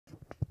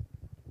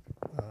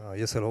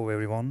Yes, hello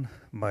everyone.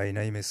 My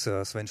name is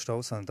Sven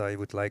Strauss, and I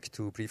would like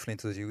to briefly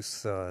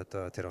introduce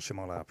the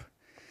Terashima Lab.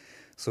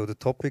 So the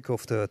topic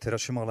of the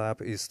Terashima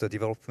Lab is the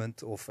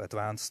development of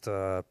advanced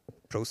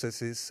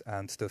processes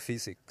and the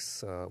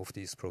physics of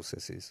these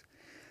processes.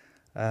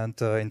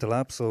 And in the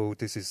lab, so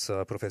this is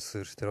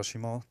Professor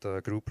Terashima,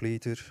 the group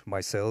leader,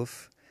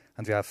 myself,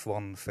 and we have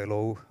one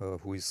fellow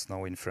who is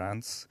now in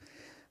France.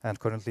 And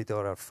currently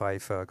there are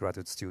 5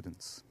 graduate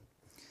students.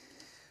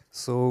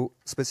 So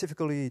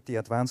specifically, the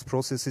advanced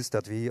processes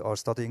that we are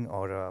studying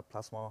are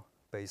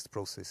plasma-based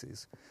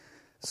processes.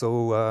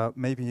 So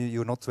maybe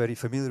you're not very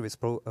familiar with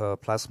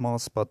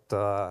plasmas, but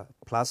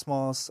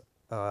plasmas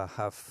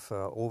have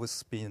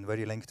always been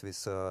very linked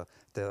with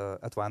the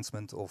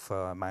advancement of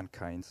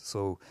mankind.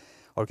 So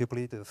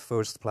arguably the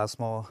first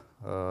plasma,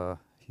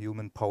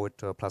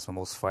 human-powered plasma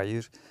was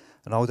fire.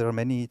 Now there are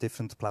many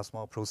different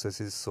plasma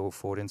processes. So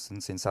for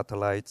instance, in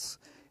satellites,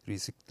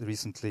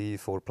 recently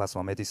for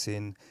plasma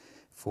medicine,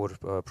 for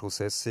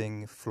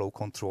processing, flow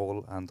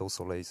control, and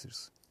also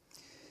lasers.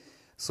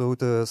 So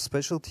the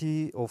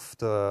specialty of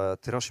the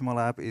Terashima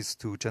Lab is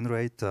to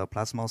generate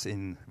plasmas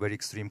in very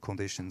extreme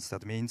conditions.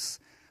 That means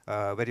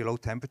very low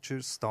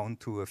temperatures, down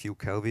to a few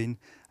Kelvin,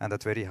 and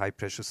at very high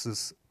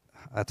pressures,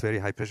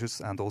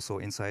 and also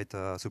inside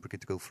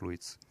supercritical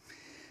fluids.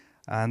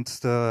 And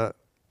the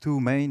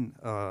two main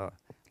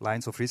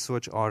lines of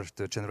research are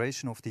the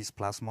generation of these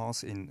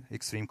plasmas in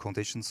extreme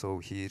conditions, so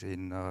here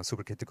in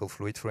supercritical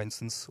fluid, for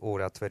instance,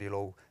 or at very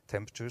low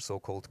temperatures,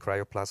 so-called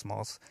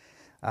cryoplasmas,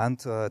 and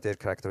their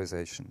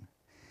characterization.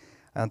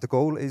 And the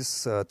goal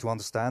is to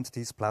understand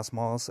these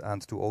plasmas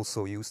and to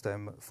also use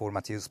them for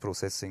materials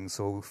processing,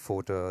 so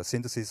for the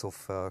synthesis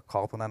of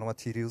carbon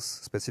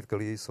nanomaterials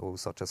specifically, so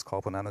such as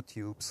carbon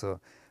nanotubes,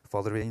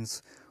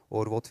 fullerenes,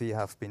 or what we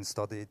have been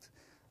studied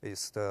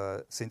is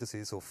the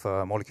synthesis of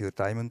molecular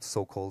diamonds,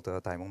 so-called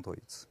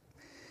diamondoids.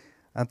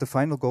 And the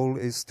final goal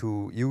is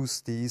to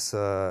use these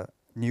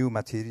new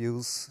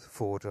materials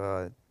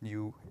for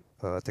new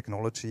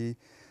technology,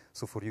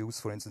 so for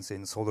use, for instance,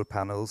 in solar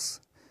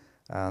panels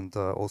and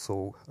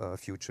also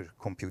future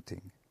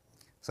computing.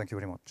 Thank you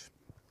very much.